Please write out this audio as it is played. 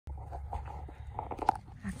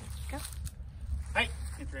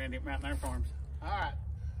Randy at Mountain Air Farms. All right,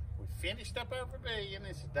 we finished up our pavilion.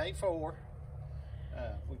 This is day 4.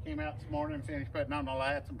 We came out this morning and finished putting on the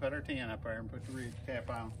lights and put our tent up there and put the ridge cap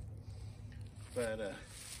on. But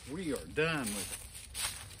we are done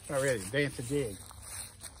with it already. Dance a jig.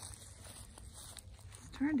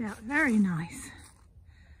 Turned out very nice.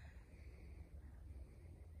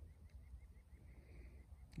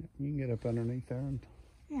 You can get up underneath there. And...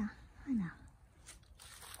 yeah, I know.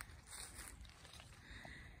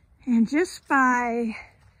 And just by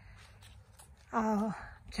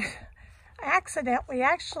accident,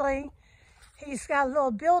 he's got a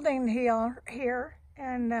little building here,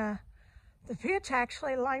 and the pitch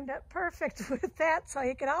actually lined up perfect with that, so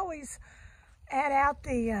he could always add out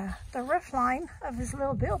the roof line of his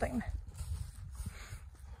little building.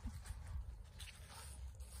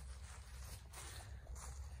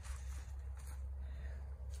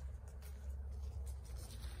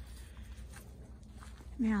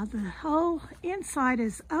 Now the whole inside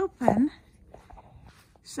is open,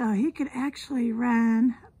 so he could actually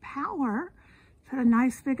run power, put a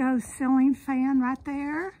nice big old ceiling fan right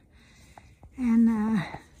there, and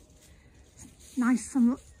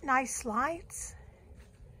some nice lights.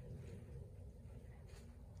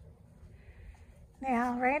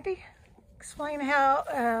 Now, Randy, explain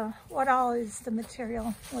how, what all is the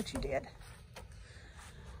material, what you did.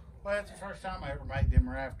 Well, it's the first time I ever made them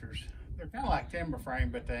rafters. They're kind of like timber frame,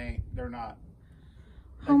 but they're not.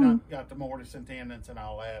 They've not got the mortise and tendons and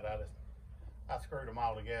all that. I screwed them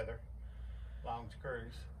all together, long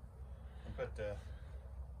screws, and put the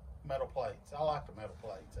metal plates. I like the metal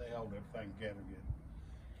plates. They hold everything together good.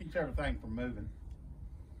 Keeps everything from moving.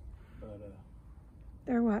 But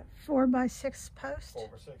they're what, 4x6 posts?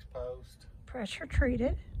 4x6 posts. Pressure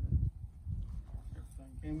treated.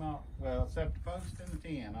 Everything came off. Well, except the post and the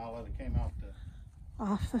tin. All of it came off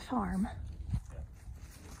the farm. Yeah.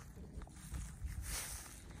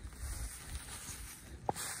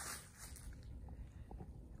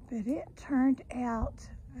 But it turned out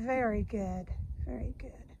very good, very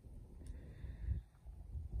good.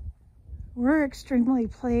 We're extremely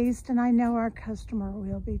pleased, and I know our customer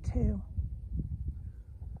will be too.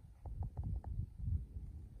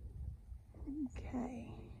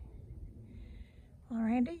 Okay. Well,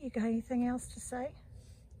 Randy, you got anything else to say?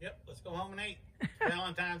 Yep, let's go home and eat. It's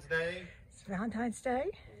Valentine's Day. It's Valentine's Day.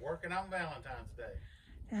 We're working on Valentine's Day.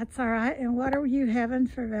 That's all right. And what are you having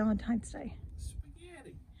for Valentine's Day?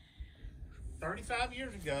 Spaghetti. 35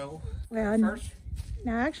 years ago. Well, no,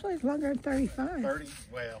 actually it's longer than 35. 30,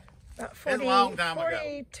 well, about 40, a long time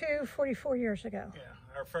 42, ago. 44 years ago.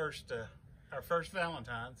 Yeah, our first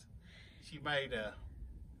Valentine's, she made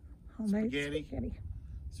homemade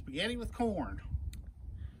spaghetti with corn.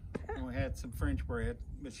 And we had some French bread,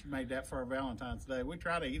 but she made that for our Valentine's Day. We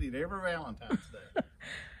try to eat it every Valentine's Day,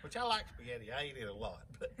 which I like spaghetti. I eat it a lot.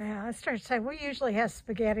 But yeah, I started to say we usually have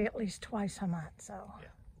spaghetti at least twice a month. So, yeah.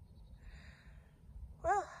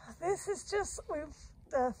 Well, this is just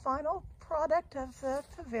the final product of the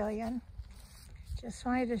pavilion. Just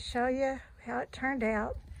wanted to show you how it turned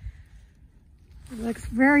out. It looks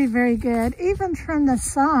very, very good. Even from the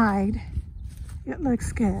side, it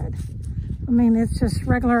looks good. I mean, it's just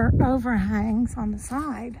regular overhangs on the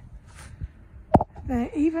side.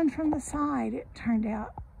 But even from the side, it turned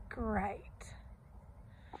out great.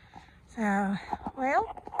 So,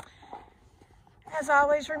 well, as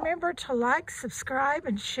always, remember to like, subscribe,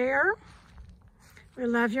 and share. We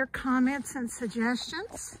love your comments and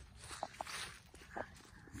suggestions.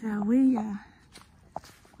 So we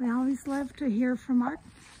always love to hear from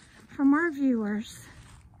our viewers.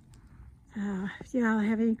 If y'all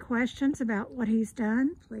have any questions about what he's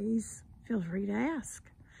done, please feel free to ask.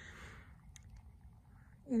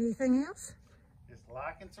 Anything else? Just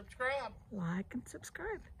like and subscribe. Like and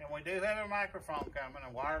subscribe. And we do have a microphone coming,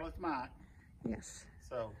 a wireless mic. Yes.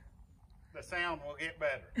 So the sound will get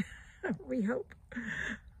better. We hope.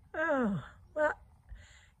 Oh, well,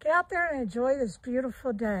 get out there and enjoy this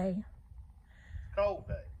beautiful day. Cold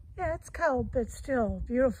day. Yeah, it's cold, but still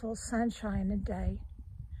beautiful sunshine day.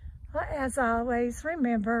 Well, as always,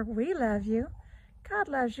 remember, we love you. God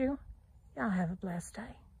loves you. Y'all have a blessed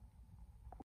day.